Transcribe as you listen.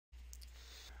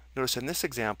Notice in this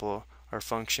example, our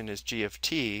function is g of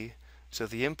t, so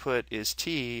the input is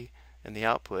t and the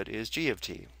output is g of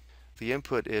t. The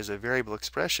input is a variable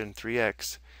expression,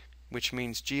 3x, which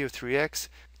means g of 3x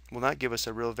will not give us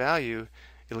a real value,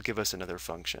 it'll give us another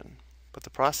function. But the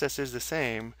process is the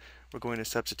same. We're going to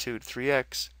substitute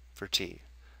 3x for t.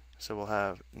 So we'll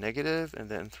have negative and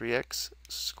then 3x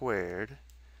squared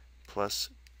plus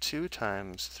 2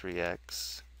 times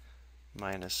 3x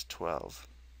minus 12.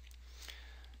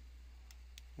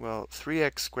 Well,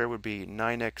 3x squared would be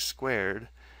 9x squared.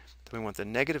 Then we want the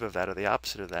negative of that, or the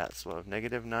opposite of that. So we'll have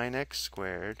negative 9x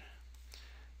squared.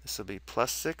 This will be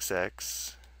plus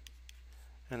 6x,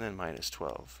 and then minus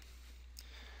 12.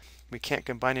 We can't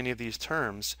combine any of these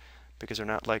terms because they're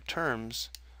not like terms,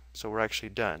 so we're actually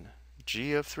done.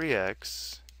 G of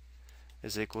 3x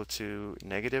is equal to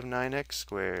negative 9x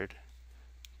squared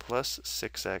plus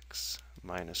 6x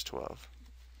minus 12.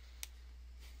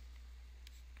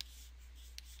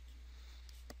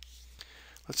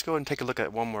 Let's go ahead and take a look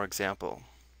at one more example.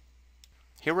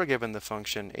 Here we're given the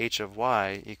function h of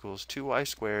y equals 2y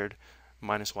squared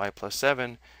minus y plus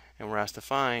 7, and we're asked to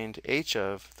find h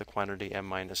of the quantity m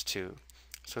minus 2.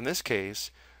 So in this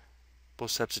case, we'll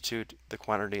substitute the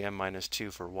quantity m minus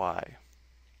 2 for y.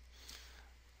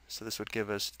 So this would give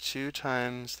us 2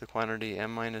 times the quantity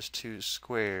m minus 2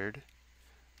 squared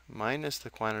minus the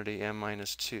quantity m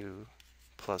minus 2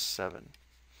 plus 7.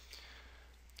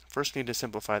 First, we need to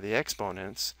simplify the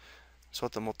exponents. So we'll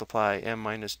have to multiply m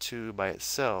minus 2 by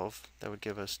itself. That would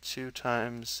give us 2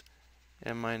 times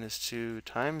m minus 2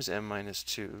 times m minus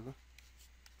 2.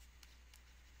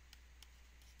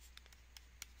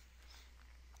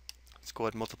 Let's go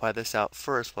ahead and multiply this out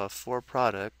first. We'll have 4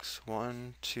 products.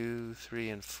 1, 2, 3,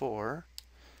 and 4.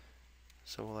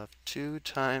 So we'll have 2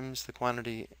 times the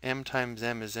quantity m times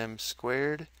m is m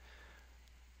squared.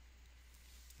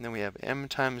 And then we have m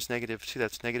times negative 2,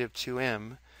 that's negative 2m.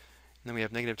 And then we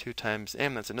have negative 2 times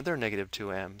m, that's another negative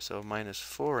 2m. So minus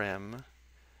 4m.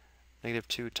 Negative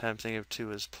 2 times negative 2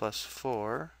 is plus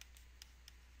 4.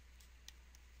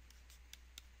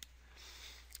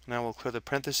 Now we'll clear the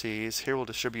parentheses. Here we'll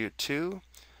distribute 2.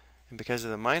 And because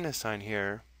of the minus sign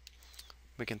here,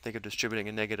 we can think of distributing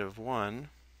a negative 1.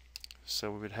 So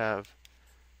we would have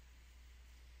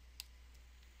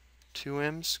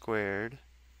 2m squared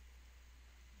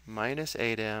minus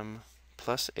 8m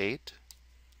plus 8.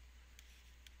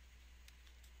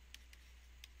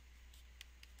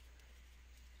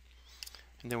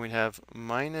 And then we'd have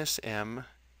minus m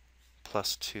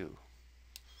plus 2.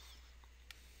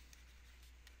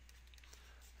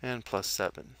 And plus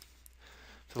 7.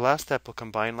 So the last step will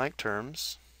combine like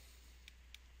terms.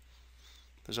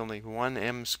 There's only one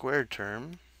m squared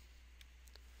term.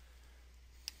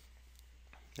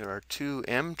 There are 2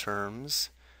 m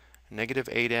terms. Negative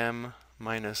 8m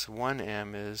minus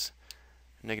 1m is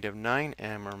negative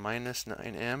 9m, or minus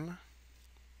 9m.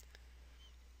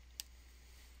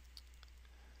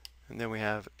 And then we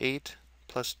have 8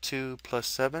 plus 2 plus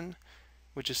 7,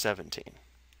 which is 17.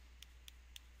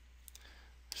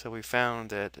 So we found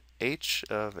that h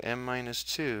of m minus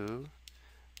 2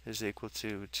 is equal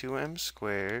to 2m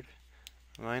squared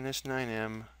minus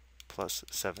 9m plus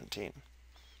 17.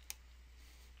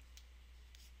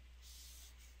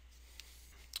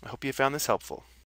 I hope you found this helpful.